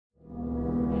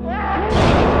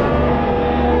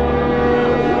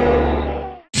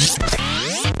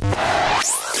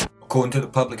According to the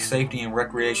Public Safety and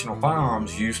Recreational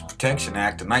Firearms Use Protection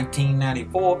Act of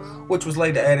 1994, which was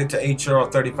later added to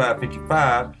H.R.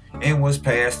 3555 and was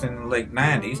passed in the late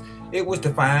 90s, it was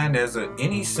defined as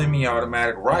any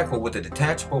semi-automatic rifle with a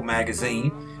detachable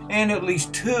magazine and at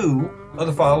least two of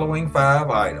the following 5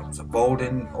 items: a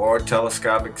folding or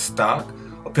telescopic stock,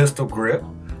 a pistol grip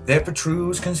that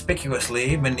protrudes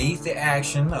conspicuously beneath the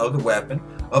action of the weapon,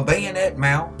 a bayonet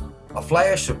mount, a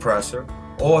flash suppressor,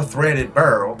 or a threaded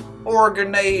barrel, or a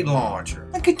grenade launcher.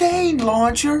 A grenade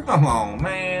launcher? Come on,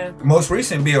 man. The most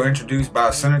recent bill introduced by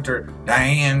Senator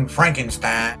Dianne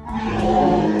Frankenstein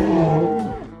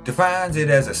defines it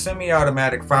as a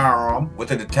semi-automatic firearm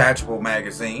with a detachable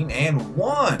magazine and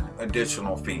 1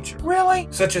 additional feature. Really?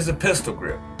 Such as a pistol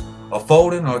grip, a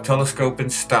folding or telescoping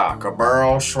stock, a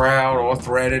barrel shroud or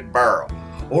threaded barrel,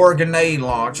 or a grenade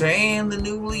launcher, and the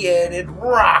newly added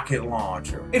rocket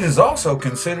launcher. It is also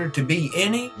considered to be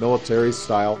any military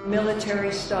style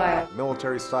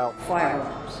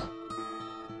firearms.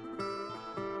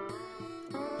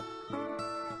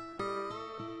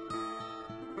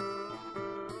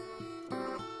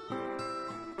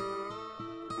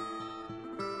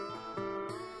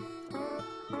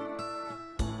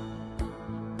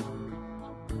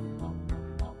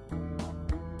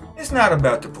 It's not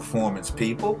about the performance,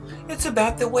 people. It's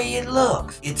about the way it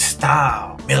looks. It's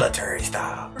style. Military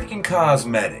style. Freaking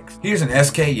cosmetics. Here's an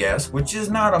SKS, which is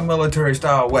not a military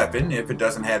style weapon if it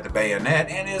doesn't have the bayonet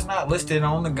and is not listed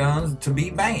on the guns to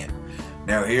be banned.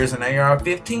 Now here's an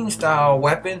AR-15 style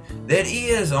weapon that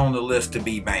is on the list to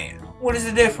be banned. What is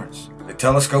the difference? The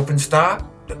telescoping stock?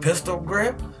 The pistol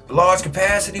grip? The large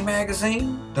capacity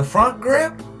magazine? The front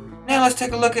grip? Now let's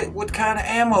take a look at what kind of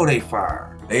ammo they fire.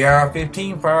 The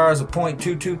AR-15 fires a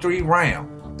 .223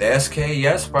 round. The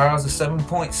SKS fires a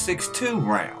 7.62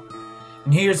 round.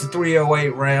 And here's the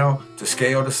 .308 round to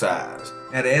scale the size.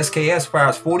 Now the SKS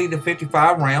fires 40 to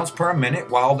 55 rounds per minute,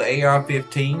 while the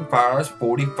AR-15 fires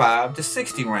 45 to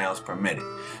 60 rounds per minute.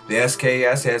 The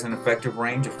SKS has an effective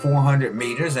range of 400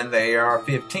 meters and the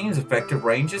AR-15's effective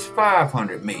range is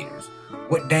 500 meters.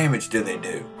 What damage do they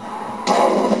do?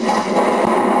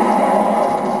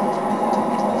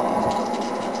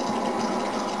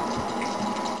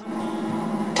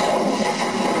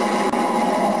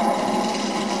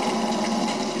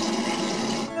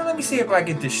 See if I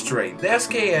get this straight. The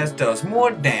SKS does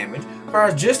more damage,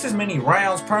 fires just as many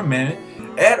rounds per minute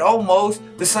at almost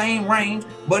the same range,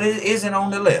 but it isn't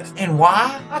on the list. And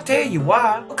why? I'll tell you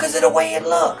why. Because of the way it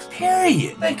looks.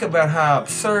 Period. Think about how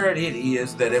absurd it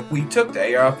is that if we took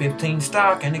the AR-15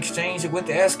 stock and exchanged it with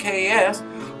the SKS,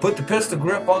 put the pistol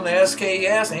grip on the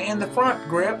SKS and the front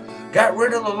grip, got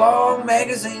rid of the long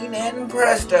magazine, and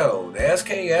presto, the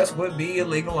SKS would be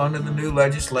illegal under the new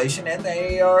legislation and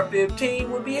the AR-15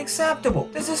 would be acceptable.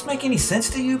 Does this make any sense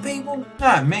to you people?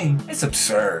 Not me. It's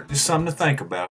absurd. Just something to think about.